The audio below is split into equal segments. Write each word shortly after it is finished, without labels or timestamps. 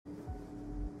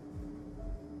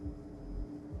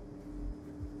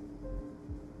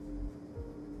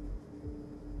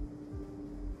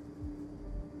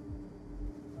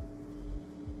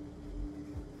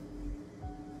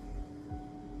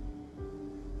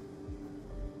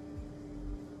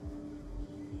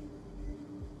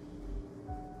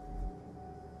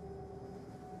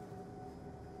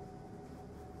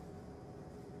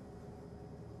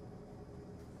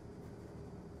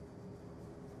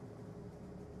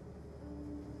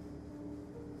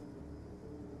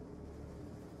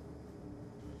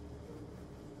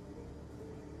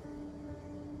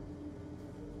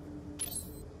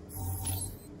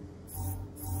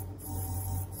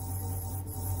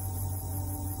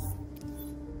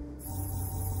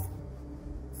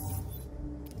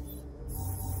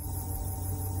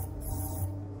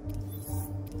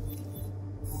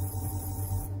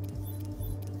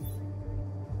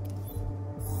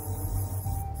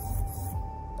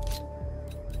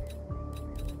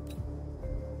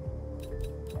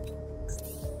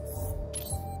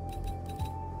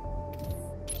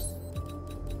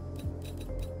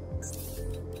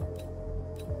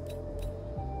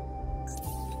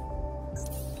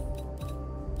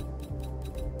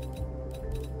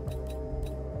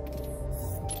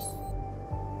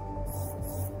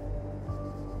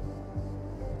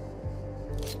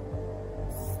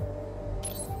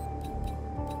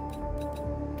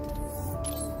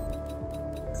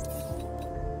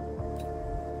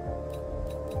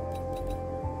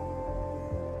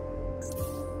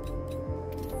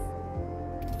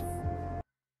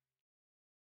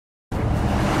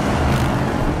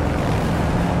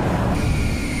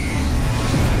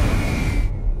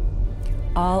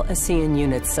All ASEAN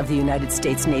units of the United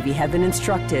States Navy have been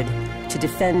instructed to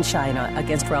defend China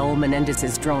against Raul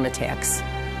Menendez's drone attacks.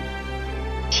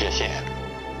 谢谢.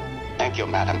 Thank you,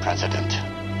 Madam President.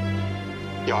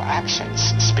 Your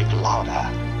actions speak louder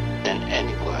than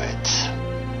any words.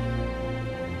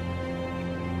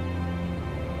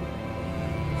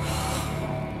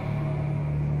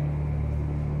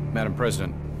 Madam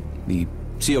President, the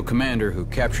SEAL commander who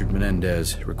captured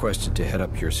Menendez requested to head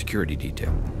up your security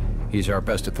detail. He's our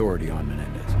best authority on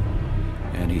Menendez,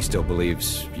 and he still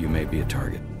believes you may be a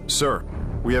target. Sir,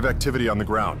 we have activity on the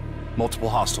ground. Multiple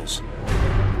hostiles.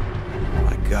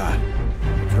 My God.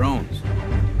 Drones.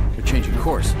 They're changing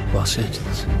course. Los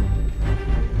Angeles.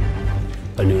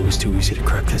 I knew it was too easy to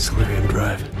crack that Solarium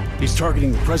drive. He's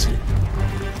targeting the president.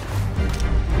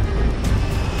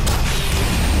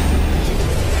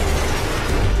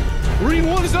 Marine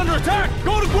 1 is under attack!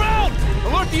 Go to ground!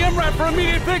 Alert the MRAP for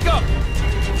immediate pickup!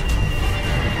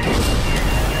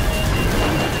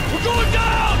 We're going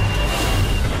down!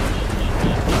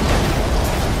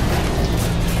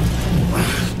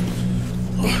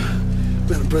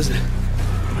 Madam President,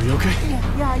 are you okay?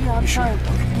 Yeah, I'm sorry.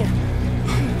 Yeah.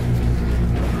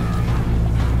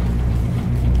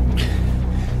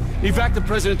 Evac the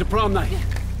president to prom night.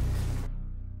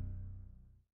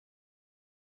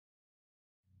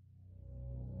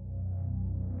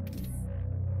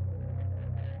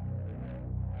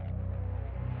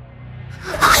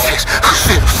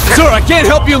 Sir, I can't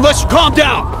help you unless you calm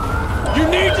down! You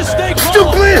need to stay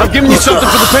calm! I'm giving you something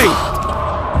for the pain!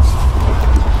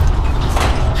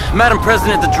 Madam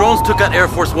President, the drones took out Air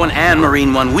Force One and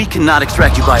Marine One. We cannot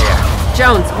extract you by air.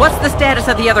 Jones, what's the status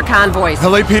of the other convoys?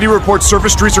 LAPD reports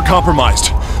surface streets are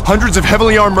compromised. Hundreds of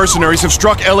heavily armed mercenaries have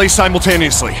struck LA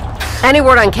simultaneously. Any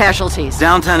word on casualties?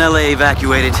 Downtown LA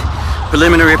evacuated.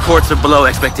 Preliminary reports are below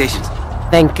expectations.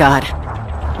 Thank God.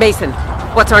 Mason,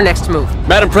 what's our next move?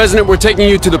 Madam President, we're taking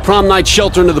you to the prom night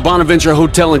shelter into the Bonaventure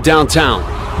Hotel in downtown.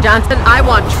 Johnson, I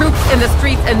want troops in the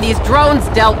streets and these drones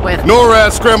dealt with.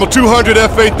 NORAD scrambled 200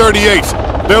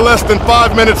 F-838s. They're less than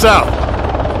 5 minutes out.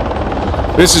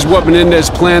 This is what Menendez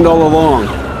planned all along.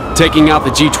 Taking out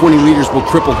the G20 leaders will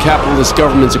cripple capitalist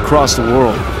governments across the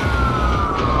world.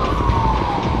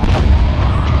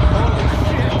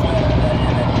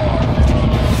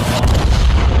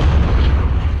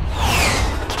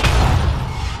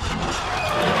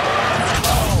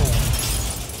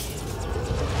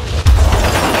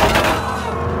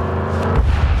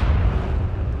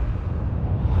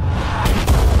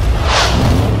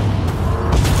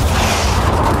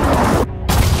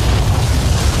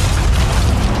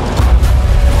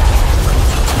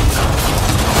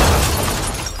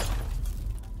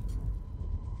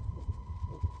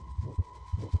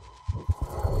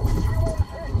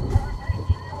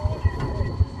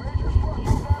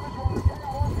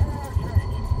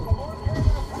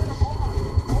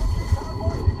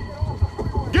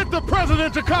 The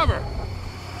president to cover!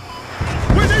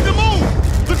 We need to move!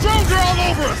 The drones are all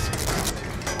over us!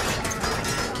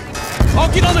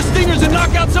 I'll get on the stingers and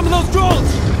knock out some of those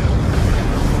drones!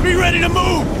 Be ready to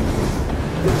move!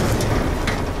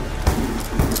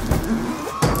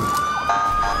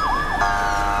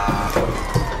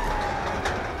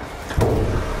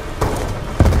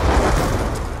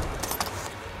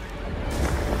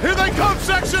 Here they come,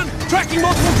 section! Tracking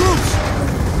multiple groups!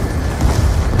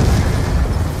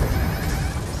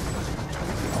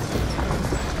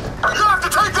 You have to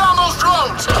take down those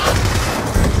drones!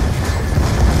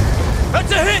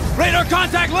 That's a hit! Radar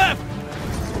contact left!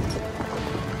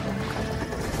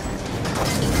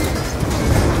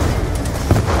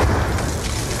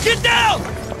 Get down!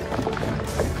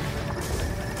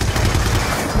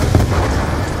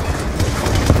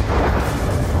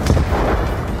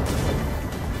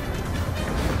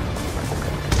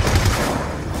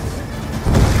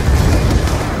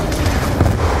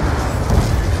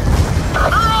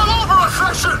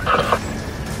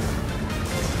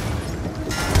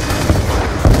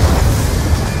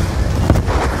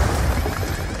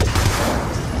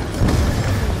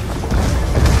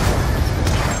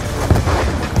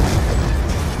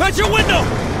 That's your window!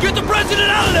 Get the president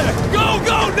out of there! Go,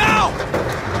 go, now!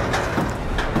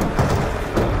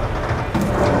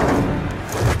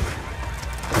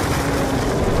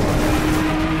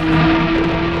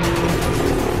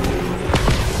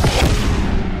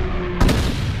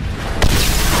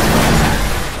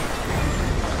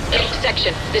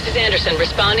 Section, this is Anderson,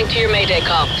 responding to your Mayday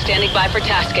call. Standing by for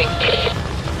tasking.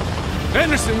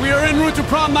 Anderson, we are en route to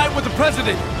prom night with the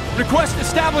president. Request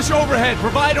establish overhead.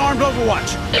 Provide armed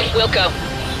overwatch. Wilco,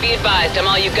 be advised, I'm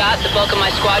all you got. The bulk of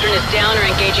my squadron is down or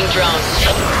engaging drones.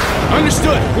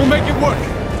 Understood. We'll make it work.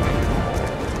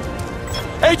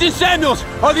 Agent Samuels,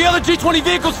 are the other G-20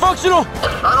 vehicles functional?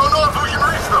 I don't know if we can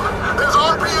reach them. There's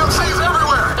RPMCs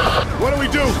everywhere. What do we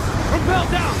do? Rappel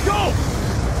down, go!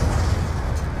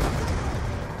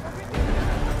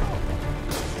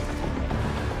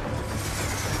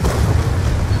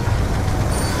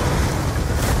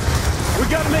 We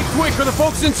gotta make quick or the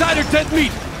folks inside are dead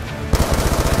meat.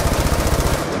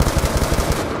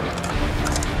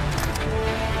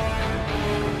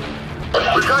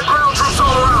 We've got ground troops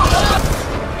all around.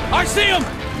 I see him!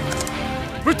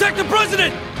 Protect the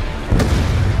president!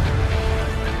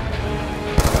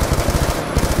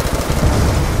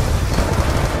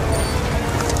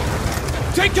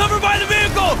 Take cover by the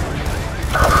vehicle!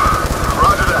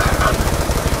 Roger that.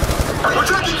 We're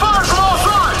taking fire from all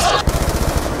sides!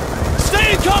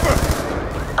 Stay in cover!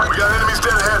 We got enemies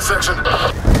dead ahead, section.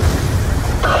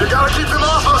 You gotta keep them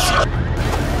off us!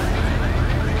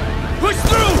 Push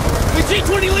through! The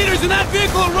G-20 leaders in that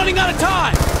vehicle are running out of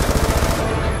time!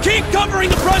 Keep covering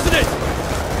the president!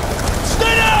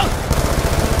 Stay down!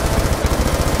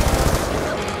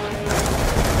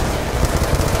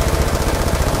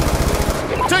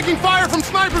 Taking fire from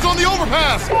snipers on the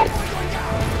overpass!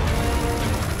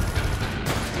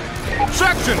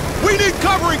 Section, we need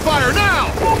covering fire now!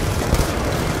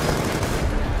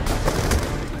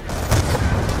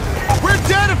 We're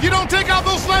dead if you don't take out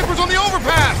those snipers on the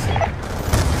overpass!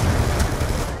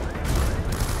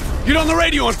 Get on the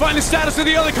radio and find the status of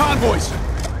the other convoys!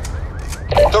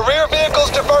 The rear vehicles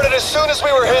diverted as soon as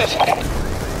we were hit.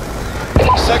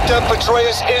 Sector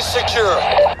Petraeus is secure.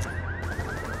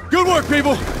 Good work,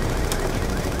 people!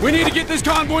 We need to get this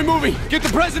convoy moving! Get the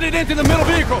president into the middle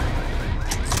vehicle!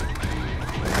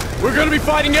 We're gonna be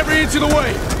fighting every inch of the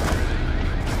way!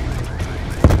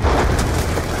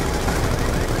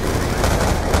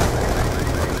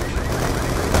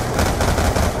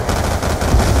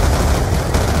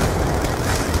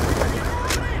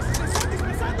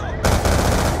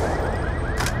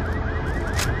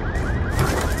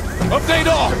 Update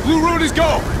all! Blue route is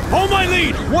go! Hold my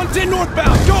lead! 110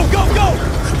 northbound! Go, go, go!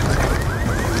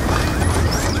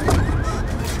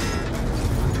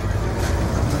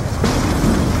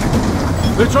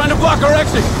 They're trying to block our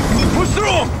exit! Push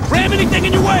through them! Ram anything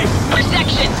in your way! Your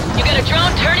section, you got a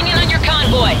drone turning in on your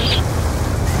convoy.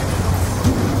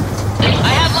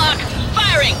 I have lock.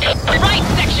 Firing! Right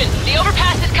section, the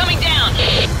overpass is coming down.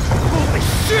 Holy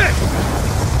shit!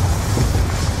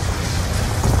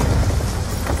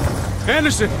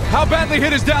 Anderson, how badly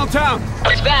hit is downtown?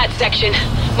 It's bad, section.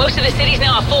 Most of the city's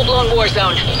now a full-blown war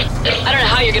zone. I don't know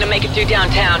how you're gonna make it through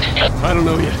downtown. I don't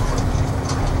know yet.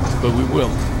 But we will.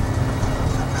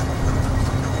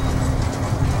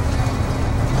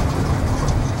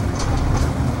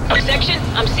 Section,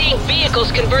 I'm seeing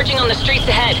vehicles converging on the streets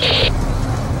ahead.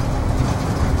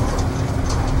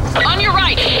 On your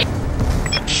right!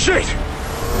 Shit!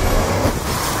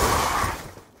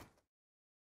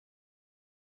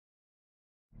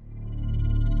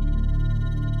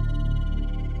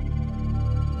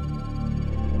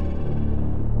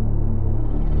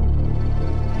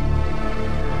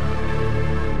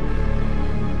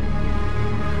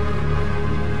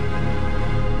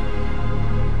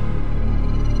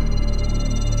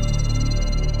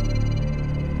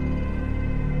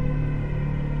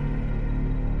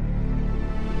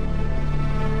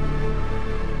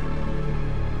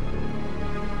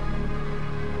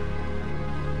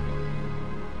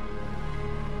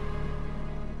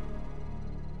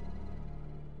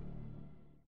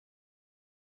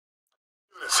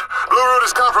 Blue route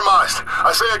is compromised.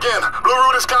 I say again, Blue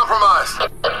route is compromised.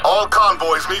 All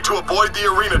convoys need to avoid the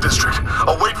arena district.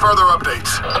 Await further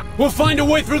updates. We'll find a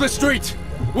way through the streets.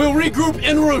 We'll regroup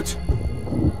en route.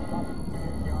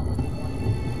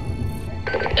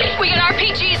 We got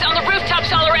RPGs on the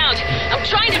rooftops all around. I'm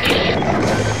trying to...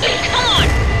 Come on!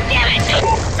 Damn it!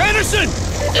 Anderson!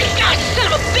 God,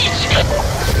 son of a bitch!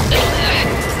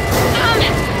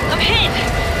 I'm hit,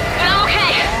 but I'm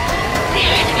okay.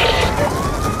 Damn it!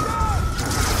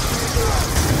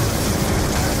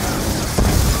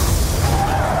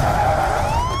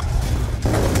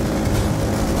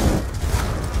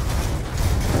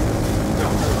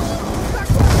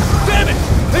 Damn it!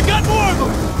 They've got more of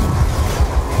them!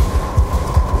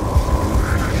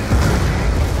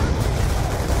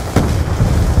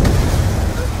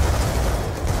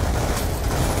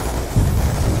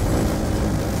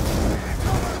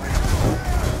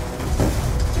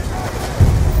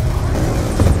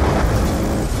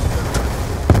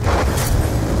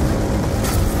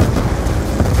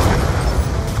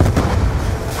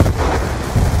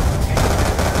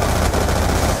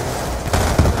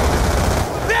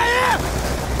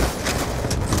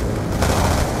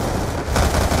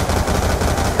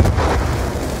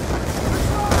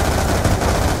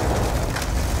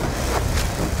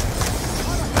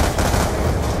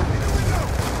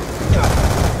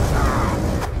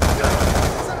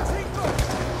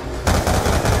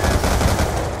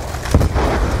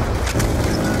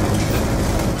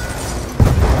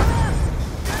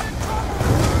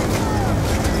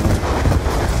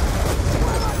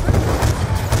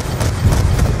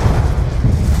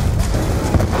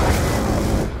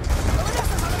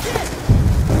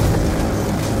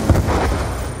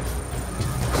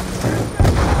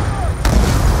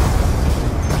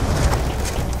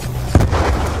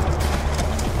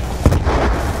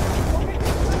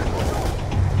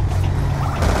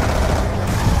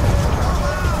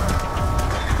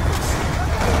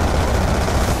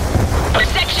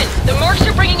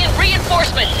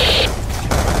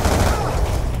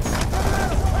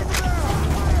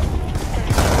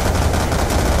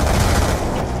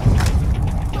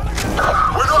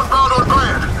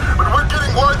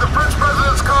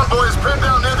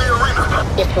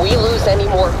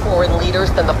 foreign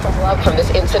leaders, then the fallout from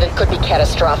this incident could be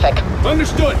catastrophic.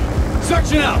 Understood.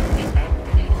 Section out.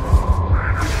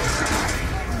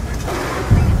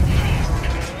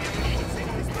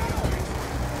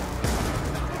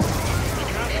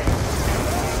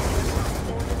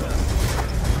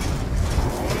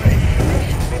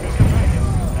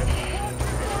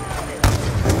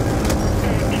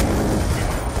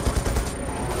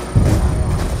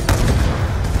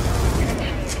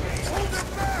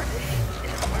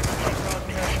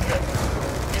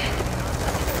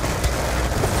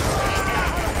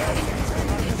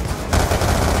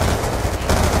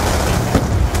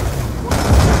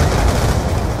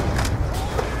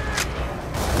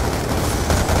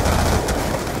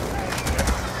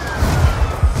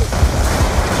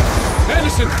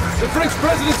 The French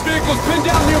president's vehicle is pinned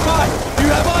down nearby. Do you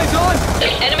have eyes on?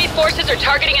 Enemy forces are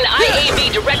targeting an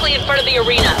IAV directly in front of the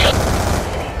arena.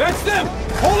 That's them!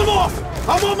 Hold them off!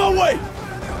 I'm on my way!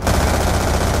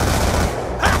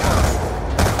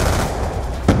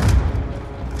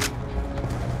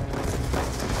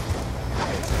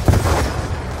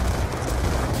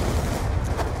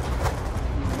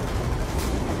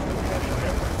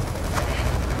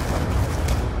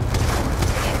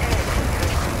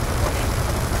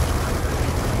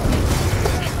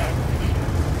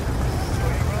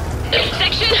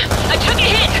 Section, I took a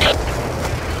hit!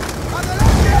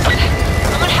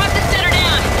 I'm gonna have to set her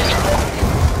down.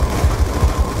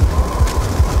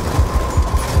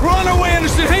 We're on our way,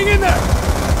 Anderson! Hang in there!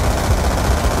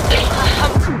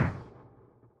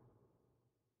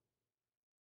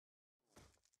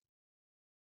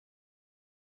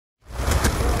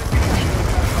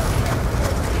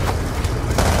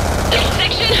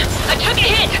 Section, I took a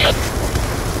hit!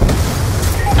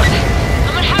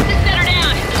 I'm gonna have to set her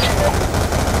down.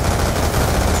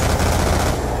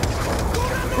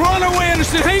 We're on our way,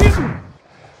 Anderson! Hang in!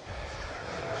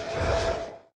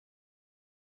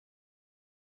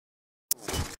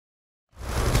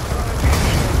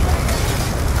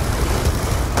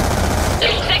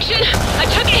 Section, I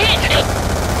took a hit!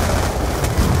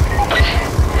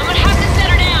 I'm gonna have to set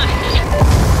her down.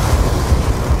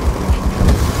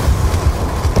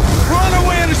 We're on our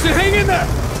way, Anderson! Hang in there!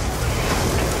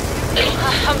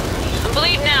 I'm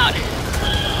bleeding out.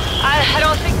 I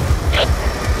don't think...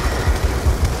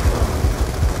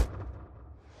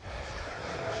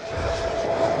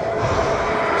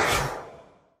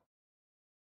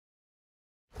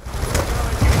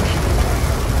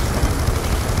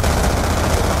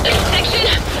 Section,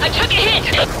 I took a hit!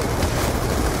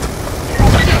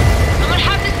 I'm gonna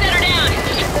have to set her down.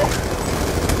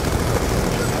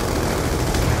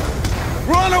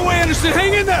 We're on our way, Anderson!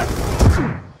 Hang in there!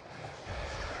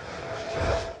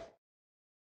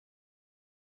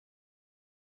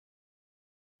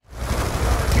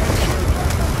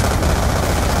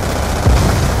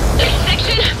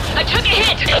 Section, I took a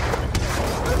hit!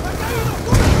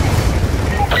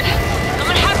 I'm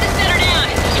gonna have to set her down.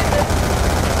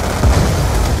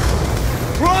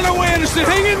 We're on our way, Anderson!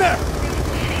 Hang in there!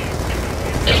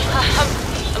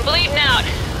 I'm bleeding out.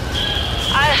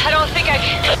 I don't think I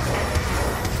can...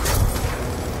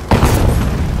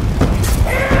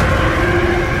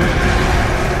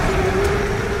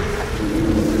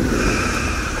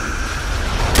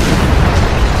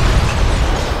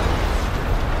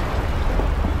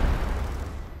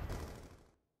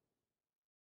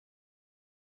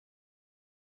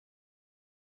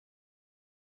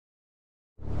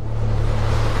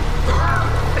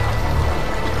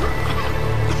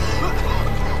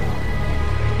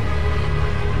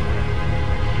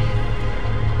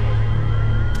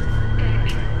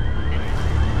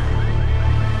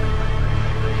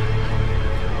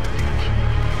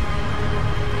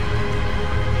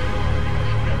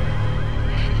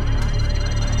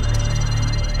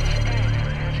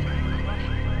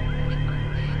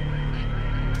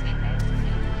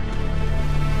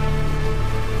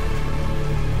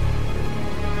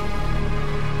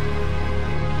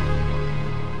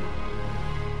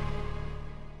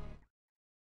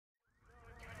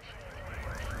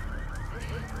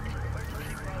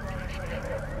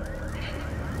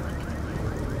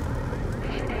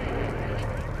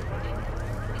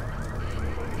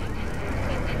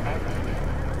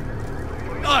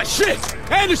 Ah, shit!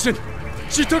 Anderson!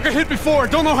 She took a hit before,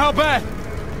 don't know how bad.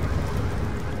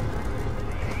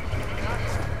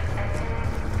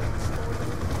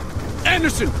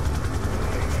 Anderson!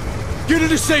 Get her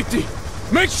to safety!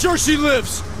 Make sure she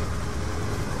lives!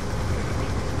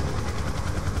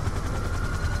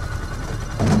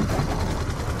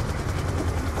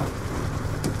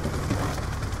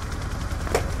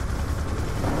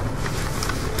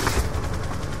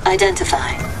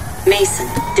 Identify. Mason,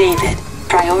 David.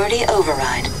 Priority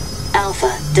override.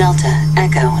 Alpha, Delta,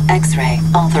 Echo, X-ray.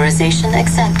 Authorization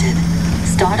accepted.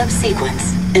 Startup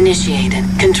sequence initiated.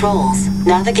 Controls,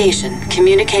 navigation,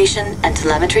 communication, and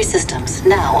telemetry systems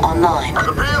now online.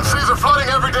 The PMCs are flooding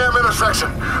every damn intersection.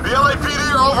 The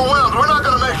LAPD are overwhelmed. We're not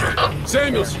gonna make it.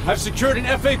 Samuels, I've secured an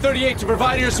FA-38 to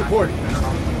provide air support.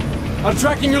 I'm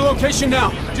tracking your location now.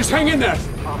 Just hang in there.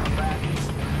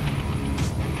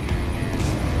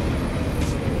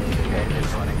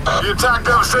 The attack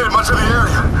devastated much of the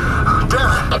area.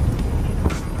 Damn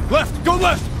it. Left! Go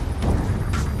left!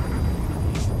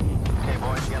 Okay,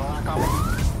 boys, get a lock on me.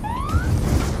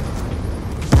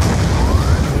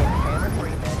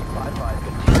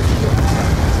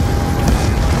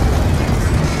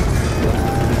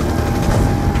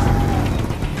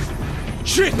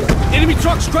 Shit! Enemy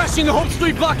trucks crashing the Hope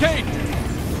Street blockade!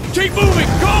 Keep moving!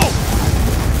 Go!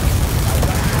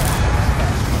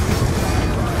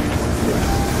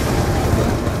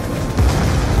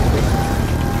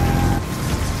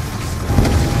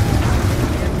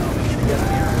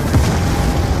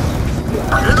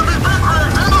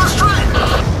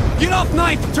 Get off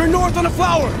 9th! Turn north on a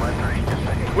flower!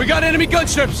 We got enemy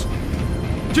gunships!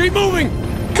 Keep moving!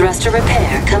 Thruster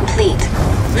repair complete.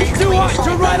 It's too hot!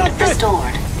 Turn right on 5th!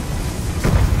 Restored.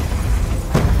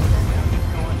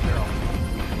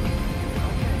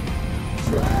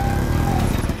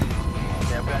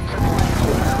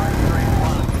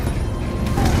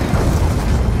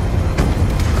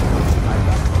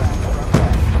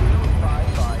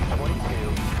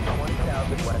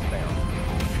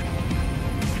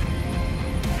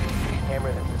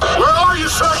 Where are you,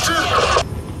 Section?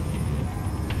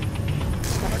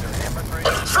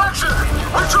 Section!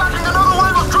 We're tracking another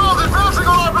wave of drones advancing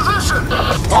on our position!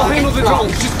 I'll handle the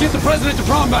drones. Just get the president to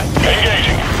prom bay.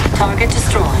 Engaging. Target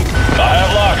destroyed. I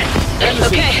have lock.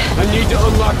 Anderson, Okay. I need to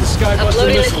unlock the Skybuster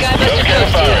Uploading the missiles. Skybuster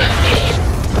Okay,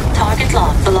 code. Target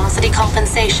lock velocity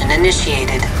compensation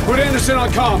initiated. Put Anderson on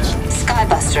comms.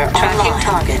 Skybuster tracking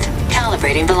target.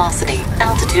 Calibrating velocity.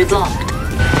 Altitude locked.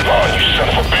 Oh, you son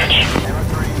of a bitch.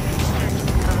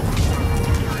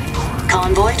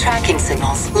 Convoy tracking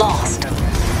signals lost.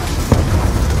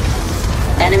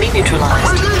 Enemy We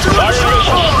neutralized. need you in short.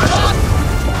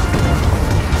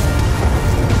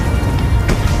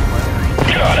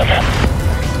 Got him.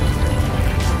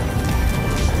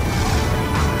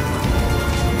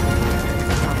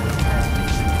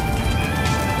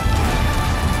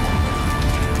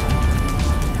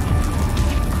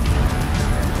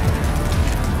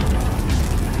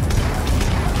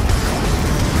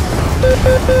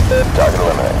 Target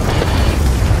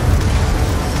eliminated.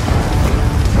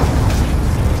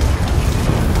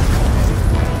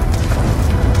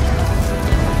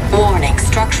 Warning,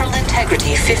 structural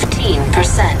integrity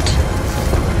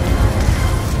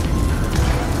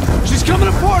 15%. She's coming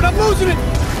aboard. I'm losing it.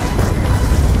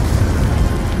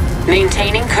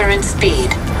 Maintaining current speed.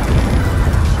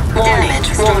 Damage,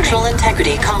 structural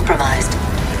integrity compromised.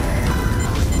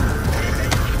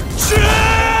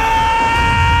 Shit!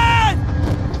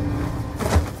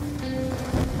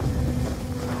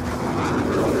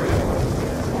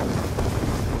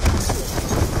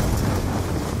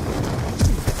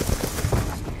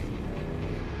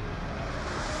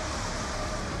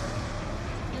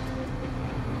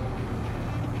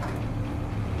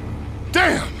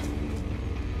 Damn!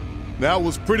 That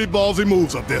was pretty ballsy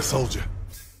moves up there, soldier.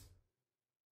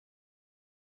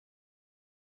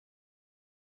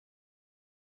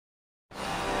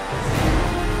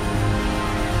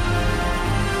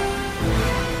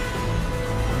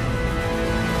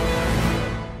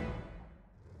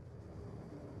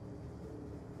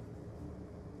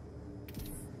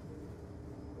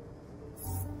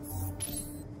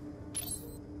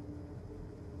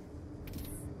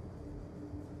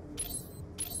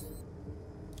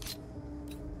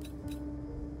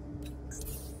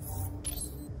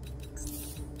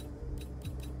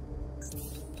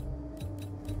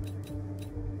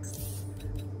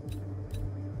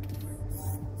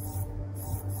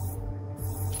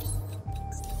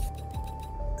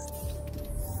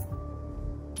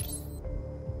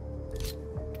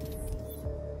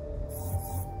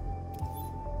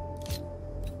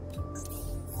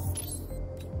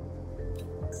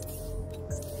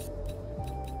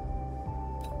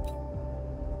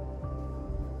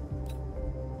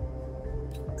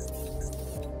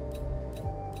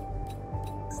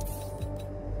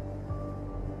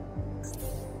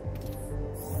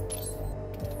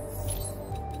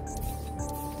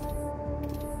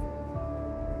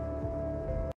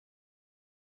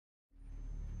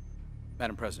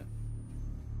 Madam President,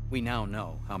 we now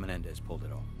know how Menendez pulled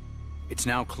it off. It's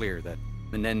now clear that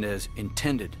Menendez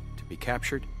intended to be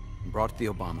captured and brought to the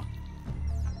Obama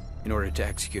in order to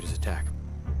execute his attack.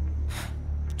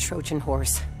 Trojan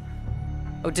horse.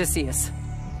 Odysseus.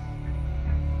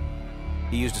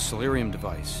 He used a Solarium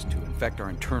device to infect our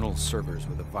internal servers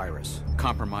with a virus,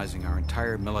 compromising our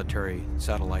entire military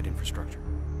satellite infrastructure.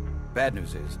 Bad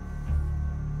news is,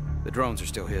 the drones are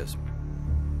still his.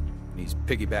 And he's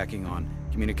piggybacking on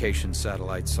communications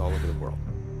satellites all over the world.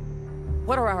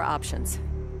 What are our options?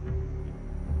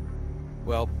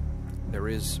 Well, there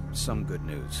is some good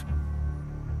news.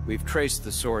 We've traced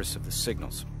the source of the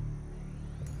signals.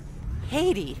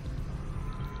 Haiti!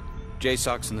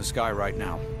 JSOC's in the sky right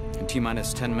now. In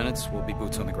T-minus 10 minutes, we'll be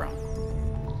boots on the ground.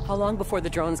 How long before the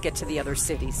drones get to the other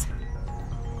cities?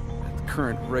 At the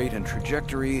current rate and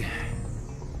trajectory,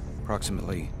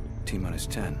 approximately T-minus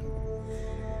 10.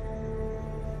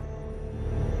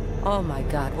 Oh my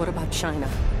God, what about China?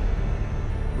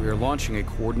 We are launching a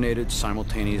coordinated,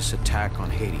 simultaneous attack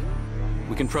on Haiti.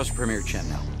 We can trust Premier Chen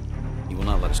now. He will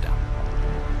not let us down.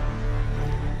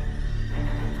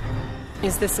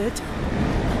 Is this it?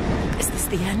 Is this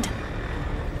the end?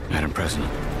 Madam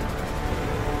President,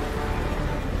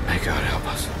 may God help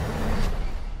us.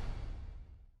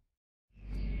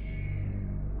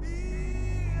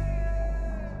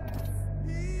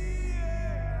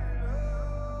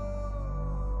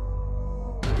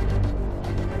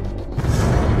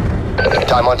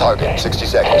 Time on target, 60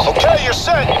 seconds. Okay, you're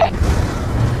set!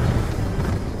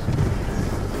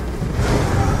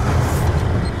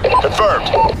 Confirmed.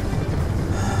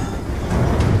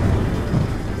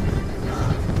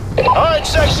 Alright,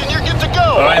 section, you're good to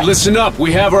go! Alright, listen up.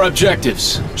 We have our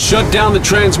objectives. Shut down the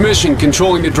transmission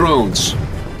controlling the drones.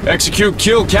 Execute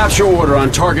kill capture order on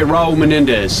target Raul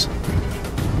Menendez.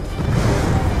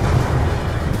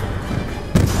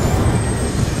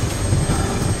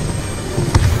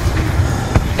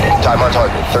 Time on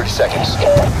target, 30 seconds.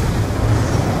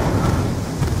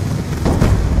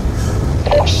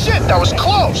 Shit, that was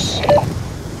close!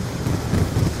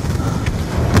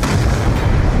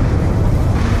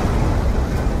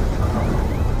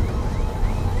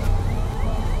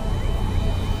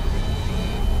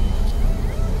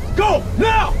 Go!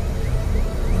 Now!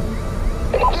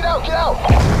 Get out, get out!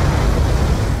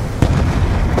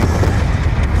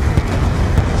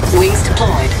 Wings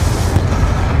deployed.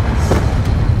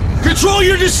 Control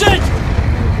your descent!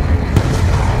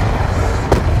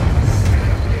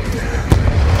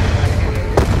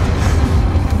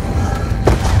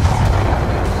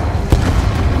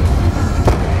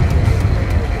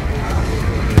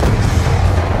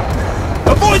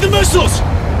 Avoid the missiles!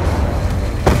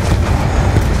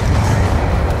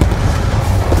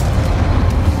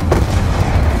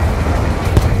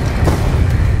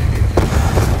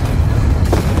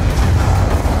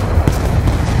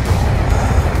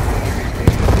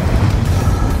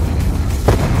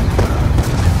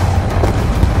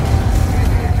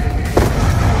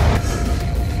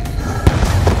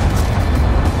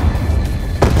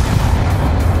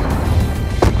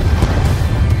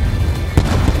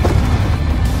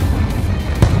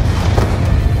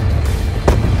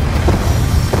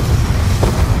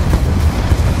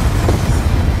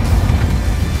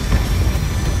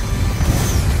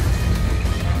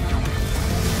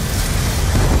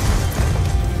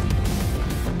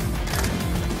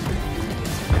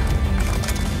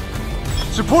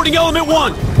 Supporting element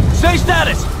 1! Say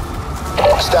status!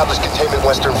 Establish containment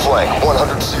western flank,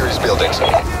 100 series buildings.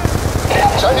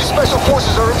 Chinese special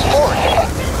forces are in support.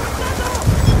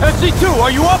 SC2,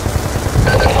 are you up?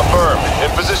 Affirmed.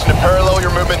 In position to parallel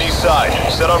your movement east side.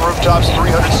 Set on rooftops,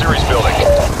 300 series building.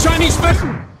 Chinese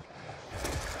special...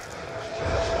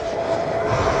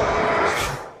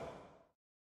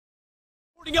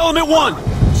 Supporting element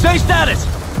 1! Say status!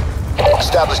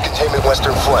 Establish containment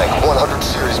western flank, 100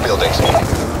 series buildings.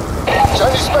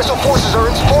 Chinese special forces are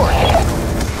in support.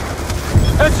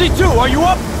 SC2, are you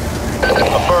up?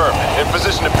 Affirmed. In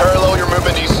position to parallel your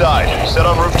movement east side. Set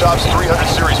on rooftops, 300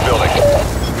 series building.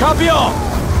 Copy all.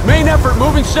 Main effort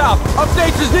moving south.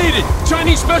 Updates as needed.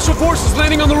 Chinese special forces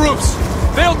landing on the roofs.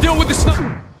 They'll deal with the snow.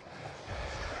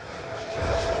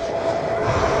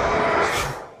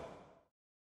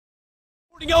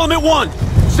 Reporting element 1.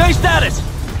 Say status.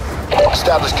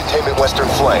 Establish containment western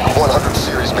flank, 100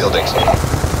 series buildings.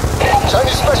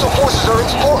 Chinese special forces are in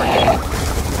support.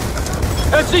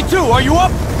 SC2, are you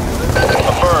up?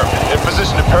 Affirmed. In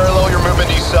position to parallel your movement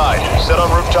east side. Set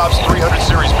on rooftops, 300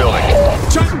 series building.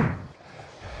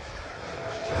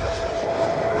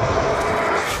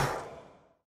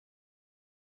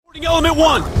 Reporting element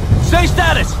 1. Say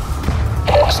status.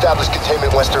 Establish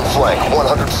containment western flank,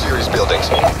 100 series buildings.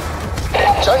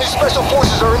 Chinese special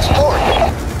forces are in support.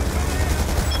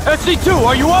 SC2,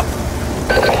 are you up?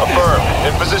 Affirm.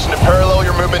 In position to parallel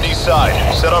your movement east side.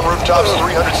 Set on rooftops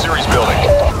 300 series building.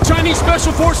 Chinese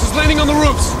special forces landing on the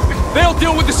roofs. They'll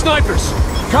deal with the snipers.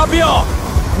 Copy all.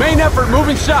 Main effort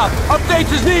moving south.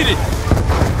 Updates as needed.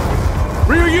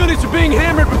 Rear units are being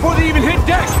hammered before they even hit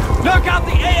deck. Knock out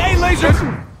the AA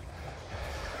lasers.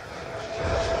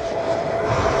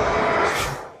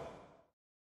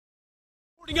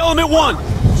 Element 1.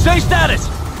 Say status.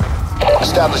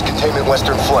 Establish containment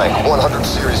western flank. 100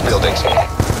 series buildings.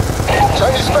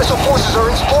 Chinese special forces are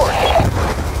in support.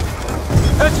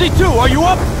 SC2, are you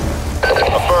up?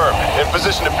 Affirm. In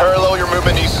position to parallel your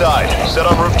movement east side. Set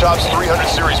on rooftops 300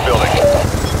 series building.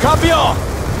 Copy all.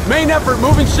 Main effort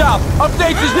moving south.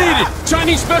 Updates as needed.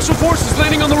 Chinese special forces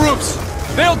landing on the roofs.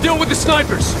 They'll deal with the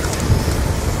snipers.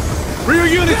 Rear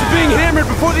units are being hammered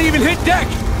before they even hit deck.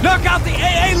 Knock out the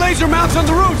AA laser mounts on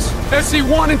the roofs.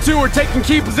 SC1 and 2 are taking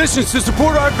key positions to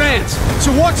support our advance.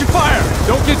 So watch your fire.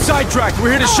 Don't get sidetracked. We're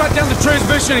here to shut down the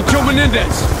transmission and kill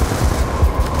Menendez.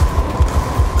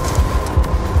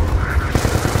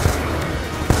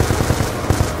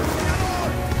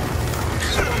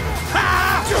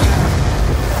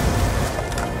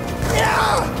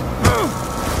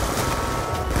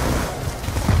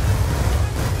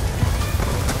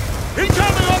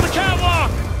 Incoming on the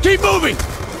catwalk! Keep moving!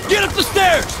 Get up the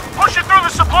stairs! Push it through the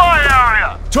supply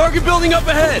area! Target building up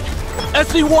ahead!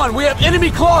 SC1, we have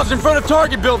enemy claws in front of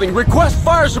target building. Request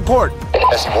fire support.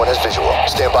 SC1 has visual.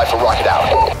 Stand by for rocket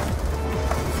out.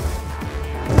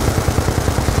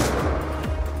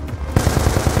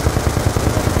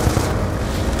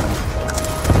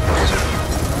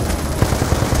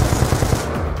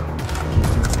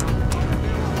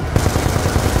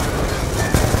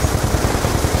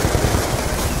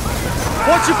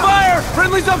 Watch your fire!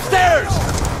 Friendly's upstairs!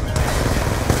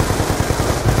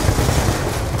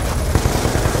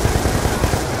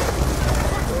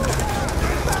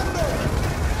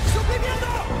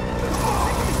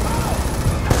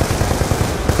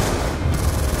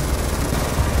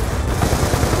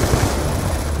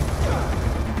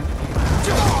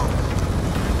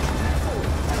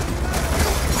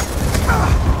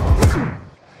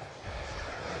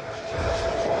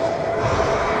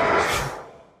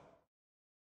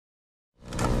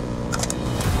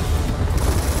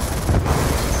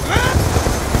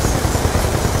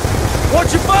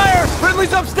 Watch your fire!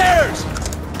 Friendly's upstairs!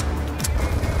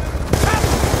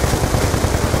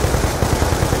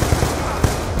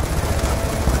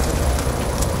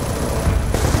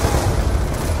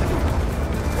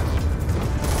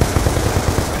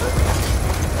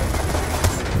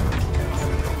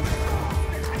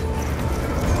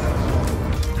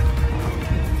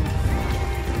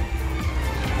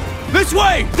 This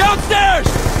way! Downstairs!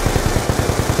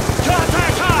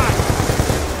 Contact high!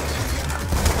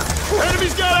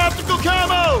 Enemy's got optical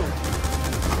camo!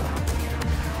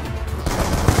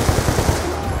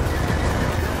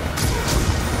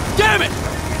 Damn it!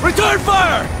 Return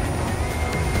fire!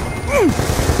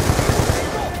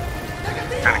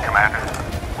 Lieutenant Commander,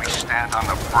 we stand on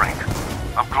the brink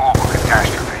of global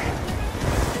catastrophe.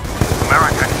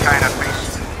 America and China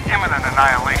face imminent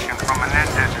annihilation from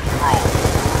Menendez's drones.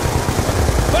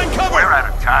 We're out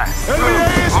of time.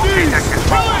 Locate that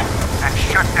control and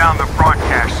shut down the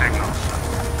broadcast signals.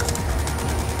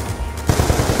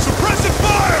 Suppressive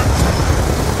fire!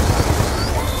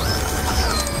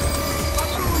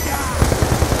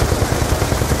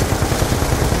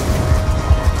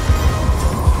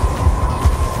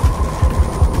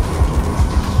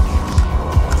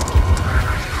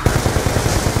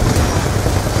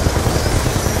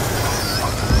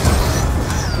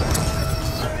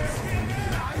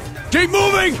 Keep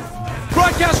moving!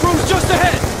 Broadcast room's just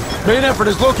ahead! Main effort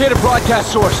has located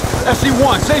broadcast source.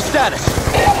 SC1, say status.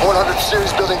 100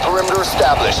 series building perimeter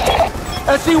established.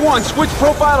 SC1, switch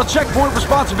profile to checkpoint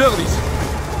responsibilities.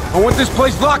 I want this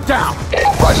place locked down.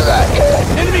 Roger that.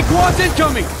 Enemy quads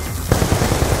incoming!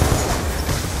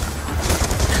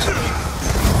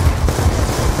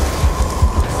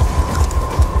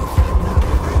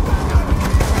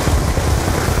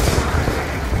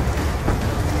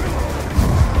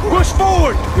 Push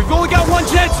forward! We've only got one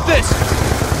chance at this!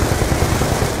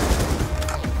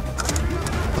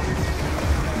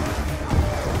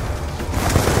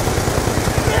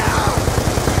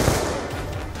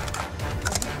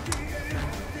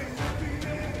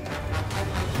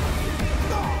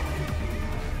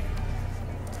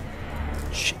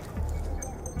 Shit.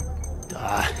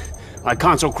 My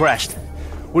console crashed.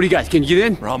 What do you guys, can you get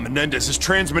in? Raul Menendez is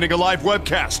transmitting a live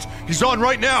webcast. He's on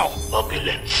right now.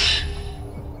 Opulence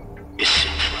is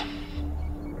sinful.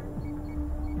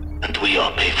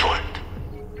 I'll pay for it.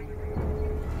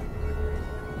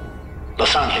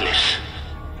 Los Angeles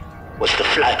was the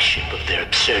flagship of their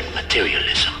absurd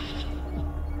materialism.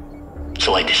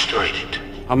 So I destroyed it.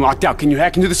 I'm locked out. Can you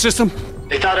hack into the system?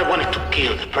 They thought I wanted to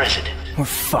kill the president. We're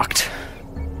fucked.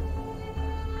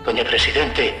 Doña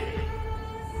Presidente,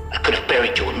 I could have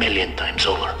buried you 1,000,000 times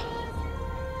over.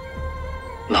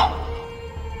 No.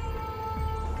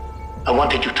 I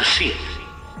wanted you to see it.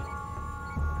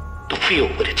 To feel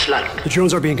what it's like. The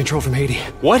drones are being controlled from Haiti.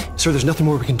 What? Sir, there's nothing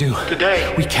more we can do.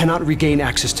 Today, we cannot regain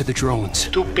access to the drones.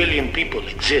 2 billion people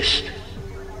exist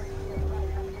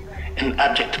in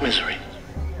abject misery,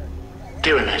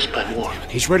 tyrannized by war.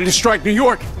 He's ready to strike New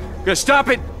York. Gotta stop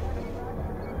it.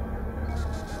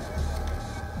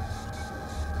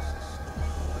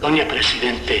 Doña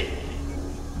Presidente.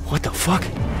 What the fuck?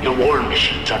 Your war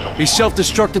machines are no. He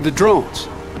self-destructed the drones.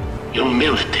 Your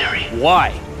military.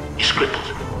 Why? Is crippled.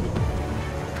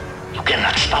 You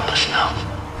cannot stop us now.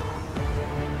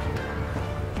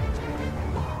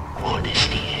 Or this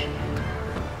day.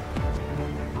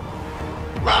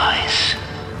 Rise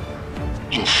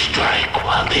and strike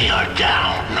while they are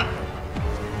down.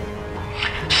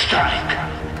 Strike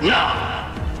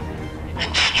now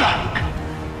and strike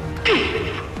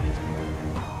deep.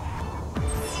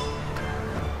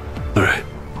 All right.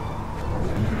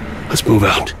 Let's move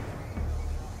out.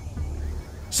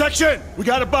 Section! We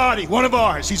got a body, one of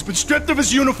ours. He's been stripped of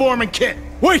his uniform and kit.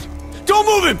 Wait! Don't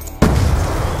move him!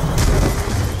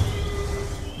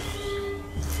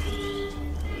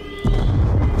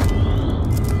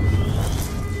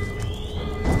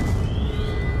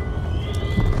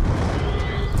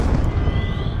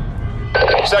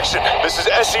 Section, this is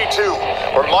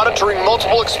SE2. We're monitoring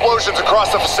multiple explosions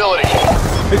across the facility.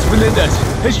 It's Menendez.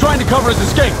 He's trying to cover his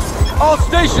escape. All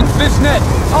stations, this net.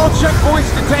 All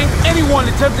checkpoints detain anyone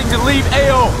attempting to leave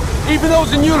AO, even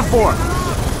those in uniform.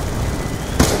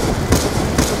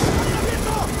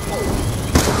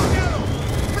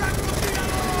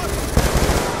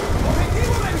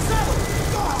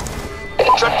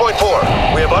 Checkpoint 4.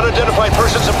 We have unidentified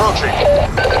persons approaching.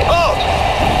 Halt!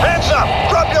 Hands up!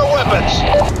 Drop your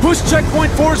weapons! Push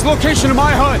Checkpoint 4's location to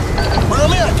my HUD. We're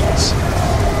Americans.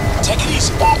 Take it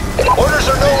easy. Orders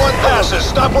are no one passes.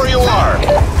 Stop where you are.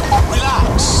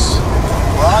 Relax.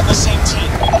 We're on the same team.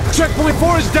 Checkpoint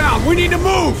 4 is down. We need to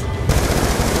move.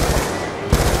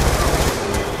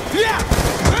 Yeah!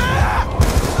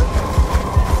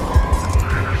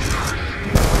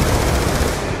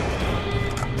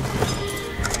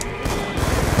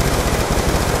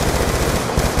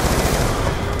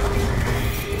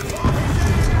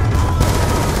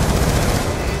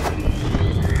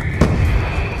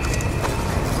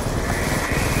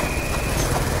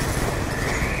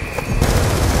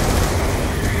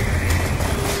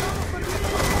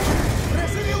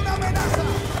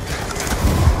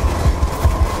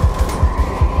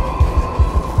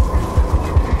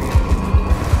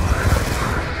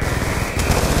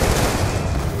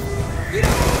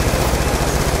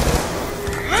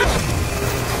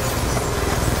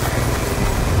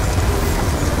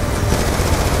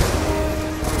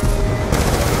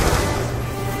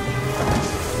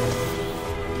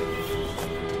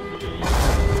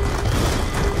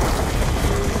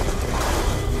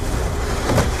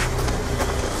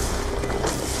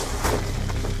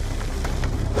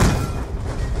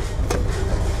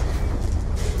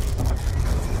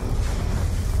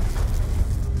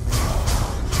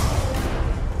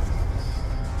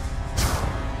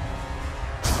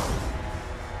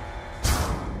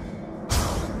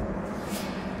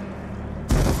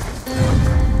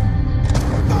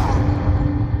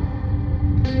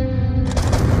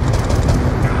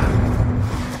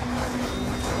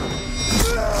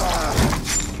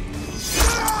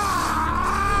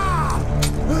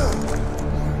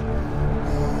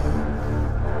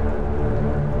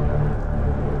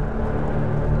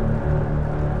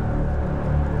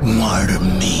 Murder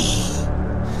me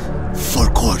for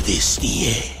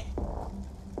Cordesia.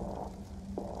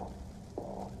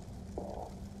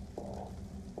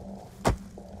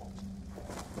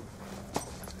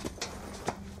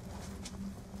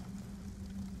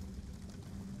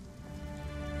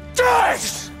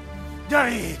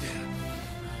 Died!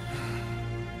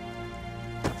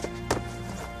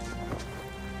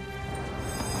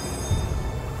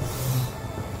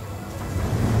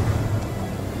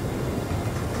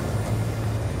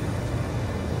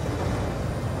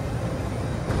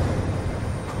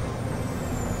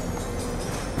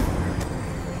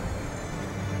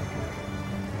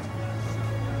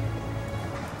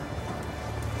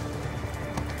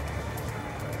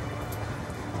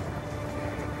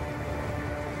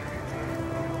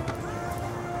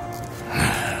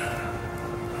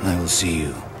 see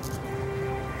you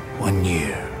 1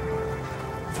 year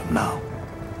from now.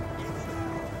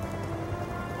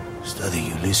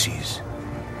 Study Ulysses.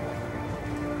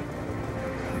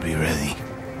 Be ready.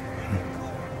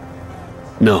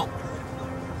 No.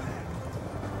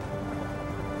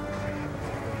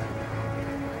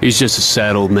 He's just a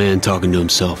sad old man talking to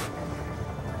himself.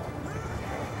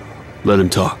 Let him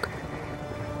talk.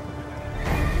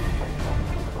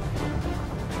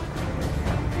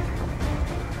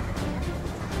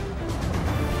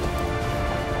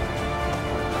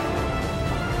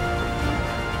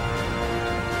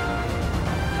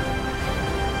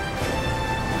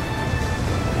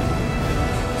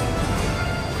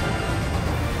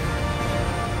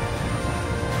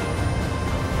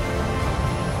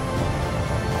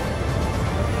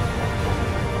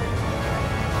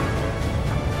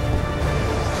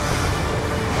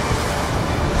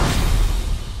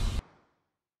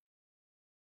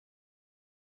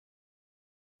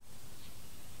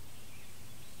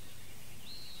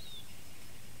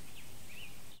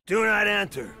 Do not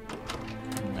enter.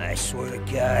 I swear to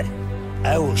God,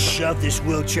 I will shove this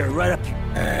wheelchair right up your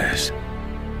ass.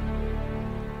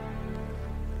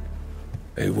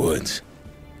 Hey, Woods.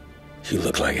 You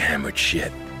look like hammered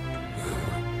shit.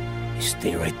 You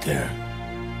stay right there.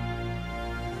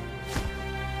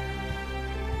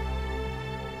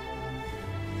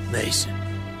 Mason.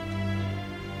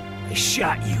 I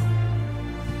shot you.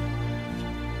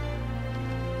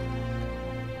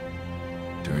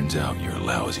 Turns out you're a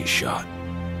lousy shot.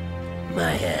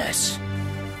 My ass.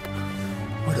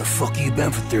 Where the fuck have you been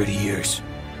for 30 years?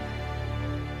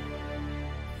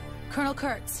 Colonel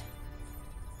Kurtz.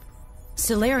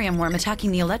 Solarium worm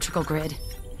attacking the electrical grid.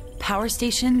 Power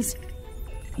stations.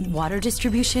 Water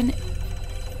distribution.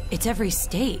 It's every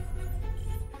state.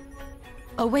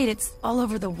 Oh wait, it's all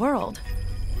over the world.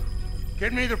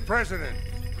 Get me the president.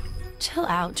 Chill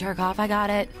out, jerk off, I got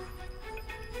it.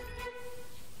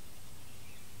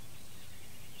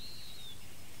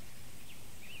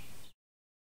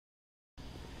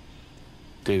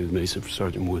 David Mason for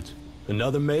Sergeant Woods.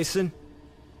 Another Mason?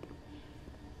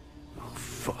 Oh,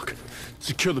 fuck.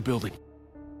 Secure the building.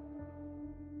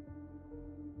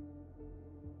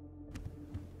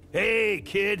 Hey,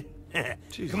 kid.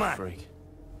 Jesus, come on. Frank.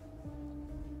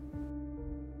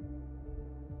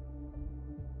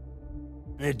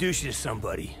 Introduce you to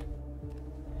somebody.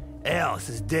 Al, this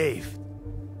is Dave.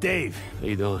 Dave. How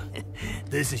you doing?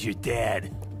 This is your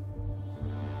dad.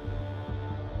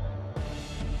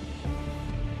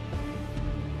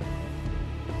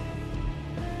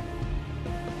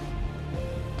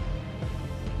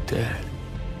 Dad.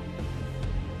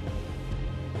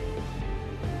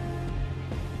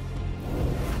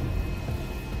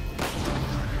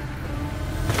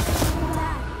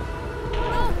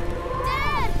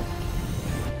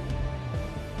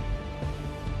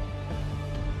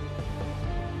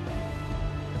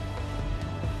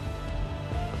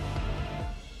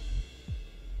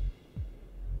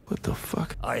 What the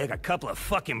fuck? Oh, you got a couple of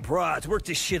fucking broads. Work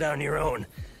this shit out on your own.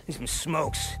 Need some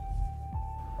smokes.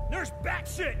 There's bat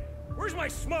shit! Where's my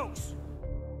smokes?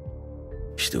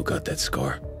 You still got that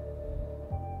scar?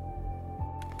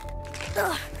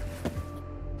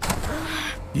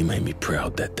 You made me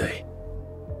proud that day.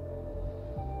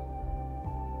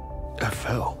 I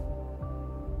fell.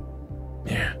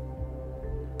 Yeah.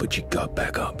 But you got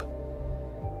back up.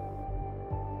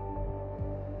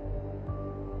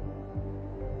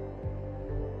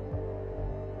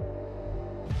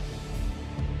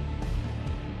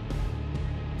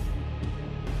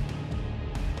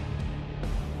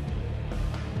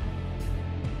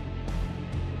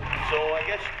 So I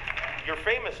guess you're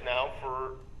famous now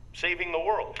for saving the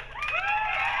world.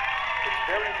 It's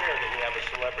very rare that we have a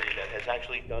celebrity that has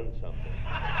actually done something.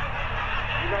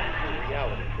 You're not into a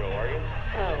reality show, are you?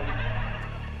 Oh,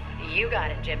 you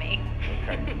got it, Jimmy.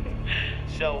 Okay.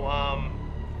 So,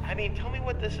 I mean, tell me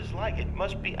what this is like. It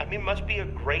must be, it must be a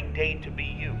great day to be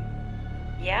you.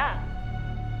 Yeah.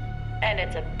 And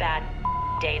it's a bad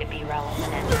day to be Raul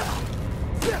Menendez.